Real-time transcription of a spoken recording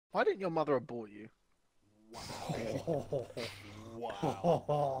Why didn't your mother abort you? Wow.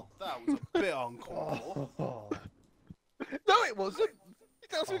 Wow. That was a bit uncalled for. No, it wasn't. He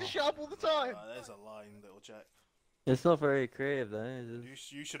tells me to shut up all the time. There's a line, little Jack. It's not very creative though. It's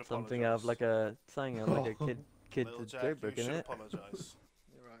You just should something out of apologise. something out of like a kid Little Jack, joke you book, isn't should it? apologise.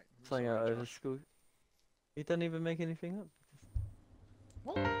 You're right. I'm Something sorry, out of a Josh. school. You don't even make anything up.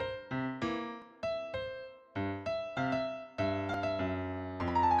 What?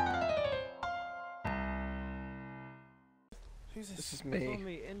 Who's this? This is It's me. on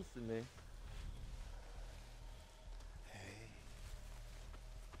me instantly. Hey.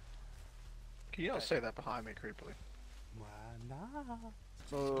 Can you not say that behind me creepily? Why not?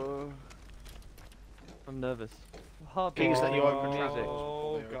 Oh, I'm nervous. Heartbeat. Keys that you open music. trap doors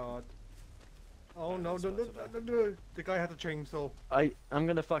Oh before they god. Oh no, no, no, no, no. The guy had a chainsaw. I'm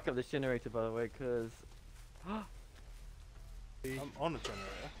gonna fuck up this generator by the way, cause. I'm on a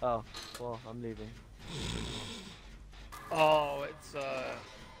generator. Oh, well, I'm leaving. Oh,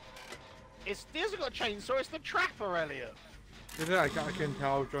 he hasn't got a chainsaw. It's the trapper, Elliot. Is it? I can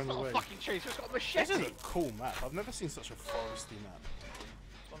tell I was It's running not away. a fucking chainsaw. It's got a This machete. is a cool map. I've never seen such a foresty map.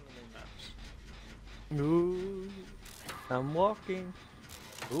 It's one of the new maps. Ooh, I'm walking.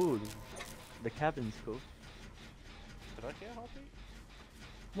 Ooh, the cabin's cool. Did I hear a heartbeat?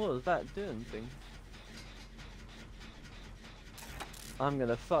 What was that doing thing? I'm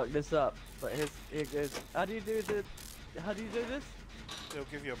gonna fuck this up. But here goes. How do you do this? It'll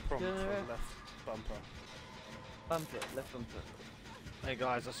give you a prompt for Generator. left bumper. Bumper, left bumper. Hey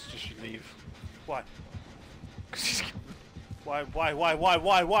guys, I suggest you leave. Why? He's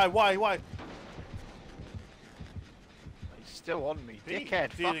Why? still on me. He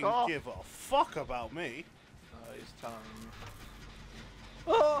Dickhead, didn't fuck off. give a fuck about me. No, he's telling me.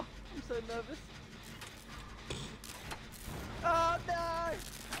 Oh, I'm so nervous. Oh no!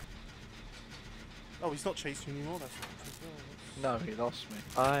 Oh, he's not chasing you anymore. That's what. No, he lost me.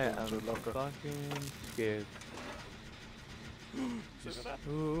 I am Into a locker. fucking scared. Is it that?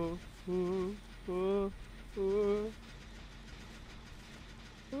 Ooh, ooh, ooh, ooh.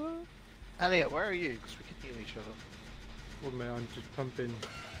 Ooh. Elliot, where are you? Because we can heal each other. Oh man, I'm just pumping.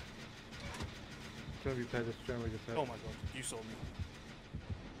 Trying to repair this generator set. Oh my god, you saw me.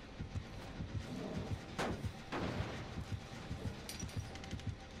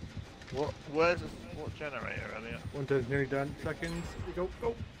 What generator, Elliot? One time's nearly done. Seconds. Go,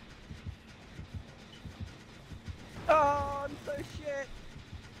 go. Oh, I'm so shit.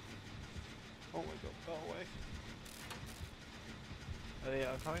 Oh my god, go away. Elliot,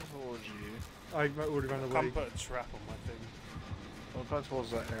 I'm coming towards you. I might already run away. Come put a trap on my thing. I'm coming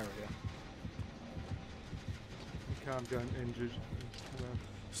towards that area. Okay, I'm getting injured.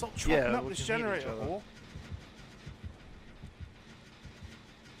 Stop trapping up we this can heal each generator, other. whore.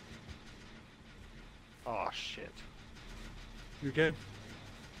 Oh shit. You okay?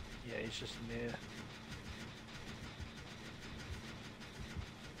 Yeah, he's just near.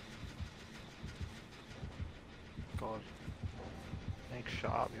 God. Nick,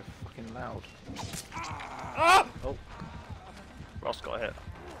 shut up, you're fucking loud. Ah! Oh. Ross got hit.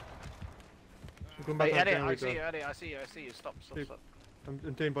 I'm going back Hey, to the Elliot, I generator. see you, Elliot, I see you, I see you. Stop, stop, Hey. stop.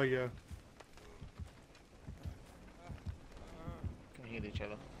 I'm staying by you. We can heal each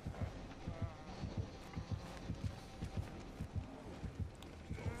other.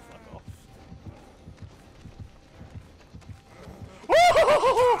 Fuck off.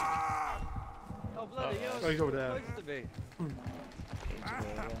 Oh bloody hell! Oh, he's over there. Supposed to be.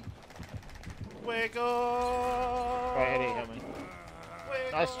 Wiggle! Right, Eddie, help me.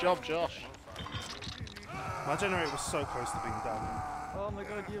 Nice job, Josh. My generator was so close to being done. Oh my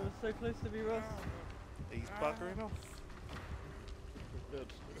god, you were so close to me, Ross. He's buggering off. Good.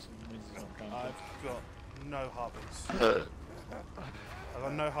 This means he's not going I've got no heartbeats. to. I've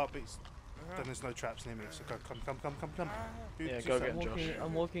got no heartbeats. Then there's no traps near me, so go, come. Yeah, go get him, I'm Josh.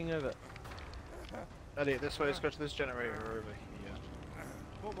 I'm walking over. Elliot, this way, let's go to this generator over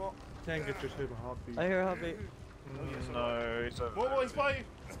here. What? Can't get just over heartbeat. I hear a heartbeat. No, he's over What, he's by you?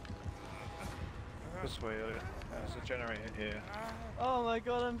 this way, Elliot. There's a generator here. Oh my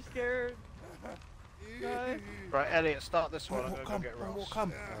god, I'm scared. Guys. Right, Elliot, start this one. I'm What, gonna go get what, Ross.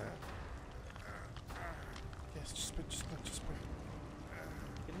 come? Yes, just sprint.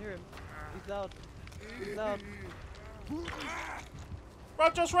 I can hear him. He's loud. He's loud.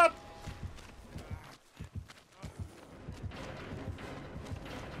 Run, Josh, run!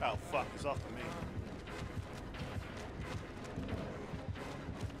 Oh fuck, he's after me.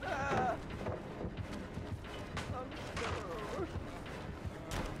 Ah! I'm scared.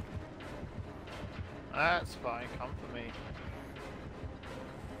 That's fine, come for me.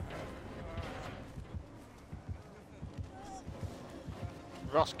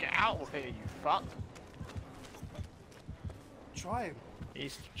 Ross, get out of here, you fuck. Try him.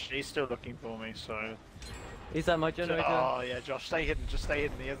 He's still looking for me, so... He's at my generator. Oh yeah, Josh, stay hidden, just stay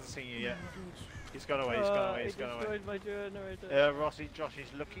hidden, he hasn't seen you yet. He's gone away, he's gone away, he's gone away. He destroyed my generator. Yeah, Rossi, Josh,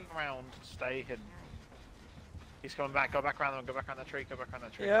 he's looking around, stay hidden. He's coming back, go back around them, go back around that tree, go back around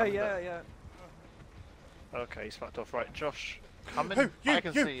that tree. Yeah. Okay, he's fucked off. Right, Josh, come in, You, I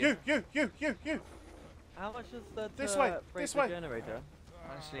can see you. You. How much is that This way, break this the way. generator?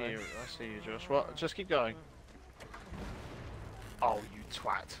 I see you, Josh. What? Just keep going. Oh, you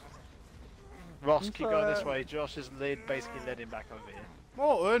twat. Ross, keep going this way. Josh has basically led him back over here.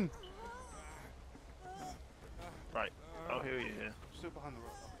 Morton! Right. Oh, who are you here? Still behind the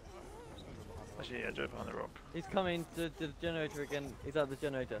rock. Actually, yeah, Joe behind the rock. He's coming to the generator again. He's at the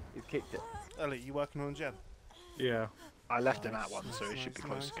generator. He's kicked it. Elliot, you working on Jen? Yeah. I left him at one, so he should be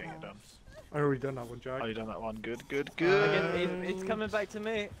close to getting it done. I already done that one, Jack. Oh, you done that one? Good. Again, it's coming back to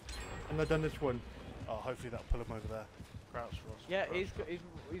me. And I done this one. Oh, hopefully that'll pull him over there. Crouch, Ross. Yeah,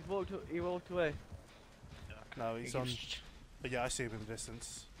 crouch. he walked away. Yeah, No, he he's on. keeps- But yeah, I see him in the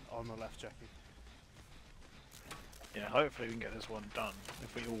distance. On the left, Jackie. Yeah, hopefully we can get this one done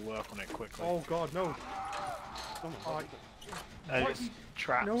if we all work on it quickly. Oh god, no. Oh my Oh, god. It's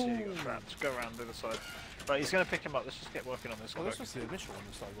trapped. No. Yeah, you got trapped. Go around the other side. Right, he's gonna pick him up. Let's just get working on this Well, quick. this was the initial one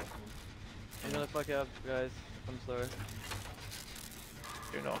we started working on. I'm gonna fuck it up, guys. I'm sorry.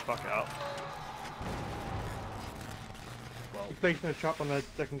 Do not fuck it up. Well, He's placing a trap on the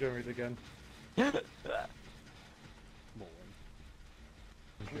second generator again. Morton.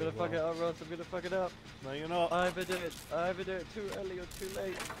 I'm gonna fuck it up, Ross. I'm gonna fuck it up. No, you're not. I ever do it too early or too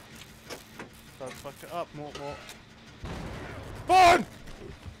late. Don't fuck it up, Mort. Morton!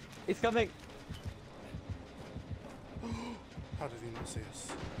 He's coming. How did he not see us?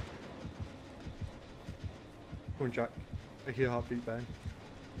 Come on, Jack. I hear heartbeat bang.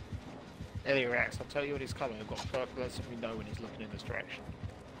 Elliot reacts. I'll tell you when he's coming. I've got percolate so we know when he's looking in this direction.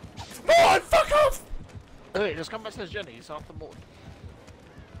 Morton, fuck off! Elliot, just come back to this journey. He's after Morton.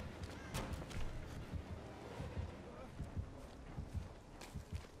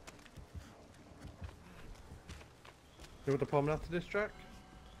 You know what the problem after this, Jack?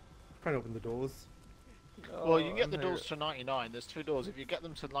 Try and open the doors. Well, you can get I'm the here. doors to 99. There's two doors. If you get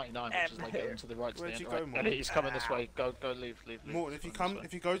them to 99, which is like get them to the right to Where'd the you end. go, Right. Morton? Elliot, he's coming this way. Go, leave. Morton, if you This come, way.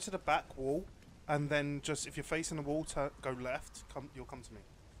 if you go to the back wall, and then just if you're facing the wall, go left. You'll come to me.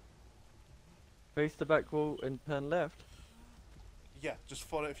 Face the back wall and turn left. Yeah, just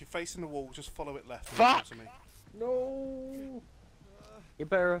follow. If you're facing the wall, just follow it left. and Fuck! Come to me. No! You're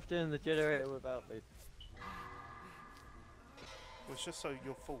better off doing the generator without me. Well, it's just so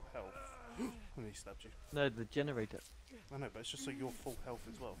you're full health. And he stabbed you. No, the generator. I know, but it's just so you're full health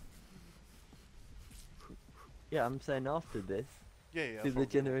as well. Yeah, I'm saying after this, Yeah. do I the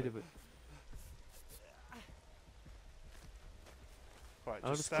followed you. generator. But Right,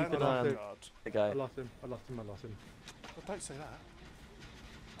 I'll just just keep stand an on eye on guard. the guy. I lost him. Well, don't say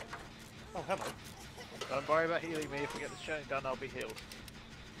that. Oh, hello. Don't worry about healing me. If we get this journey done, I'll be healed.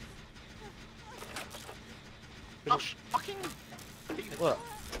 Oh, fucking! What?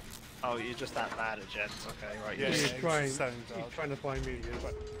 Oh, you're just that bad at gents. Okay, right. Yeah, He's yeah, trying. just standing He's guard. trying to find me. Yeah,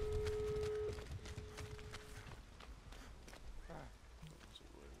 but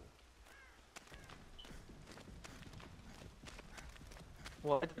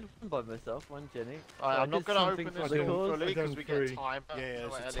Well, I did one by myself, one Jenny. I'm not did going to something open for this the door cause. fully I've done because we three. get time. Yeah, I don't know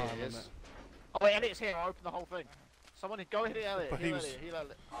there's where a Elliot time on is. it. Oh wait, Elliot's here. I'll open the whole thing. Someone go ahead, Elliot. But he Heal was- Elliot. Heal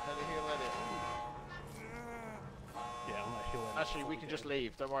Elliot. Heal Elliot. Yeah, I'm not healing. Actually, we can just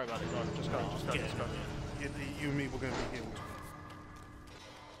leave. Don't worry about it, guys. Just go. Just go. Yeah. Just go. You and me, we're going to be healed.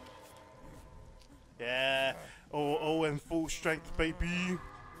 Yeah. Oh, and full strength, baby.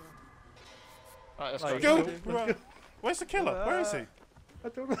 Alright, let's Right, go. Go, Let's bro. Where's the killer? Where is he? I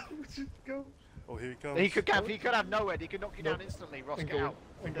don't know. Just go. Oh, here he comes. He could have nowhere. He could knock you down instantly. Ross, I'm get going. out.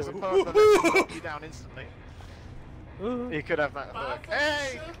 I'm There's a going. perk that can knock you down instantly. Ooh. He could have that Bye, perk.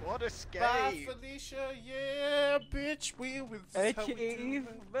 Hey, Felicia. what a Bye, escape! Felicia. Yeah, bitch. We with Achievement!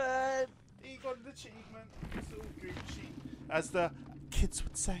 He got an achievement. So Gucci, as the kids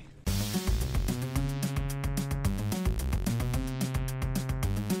would say.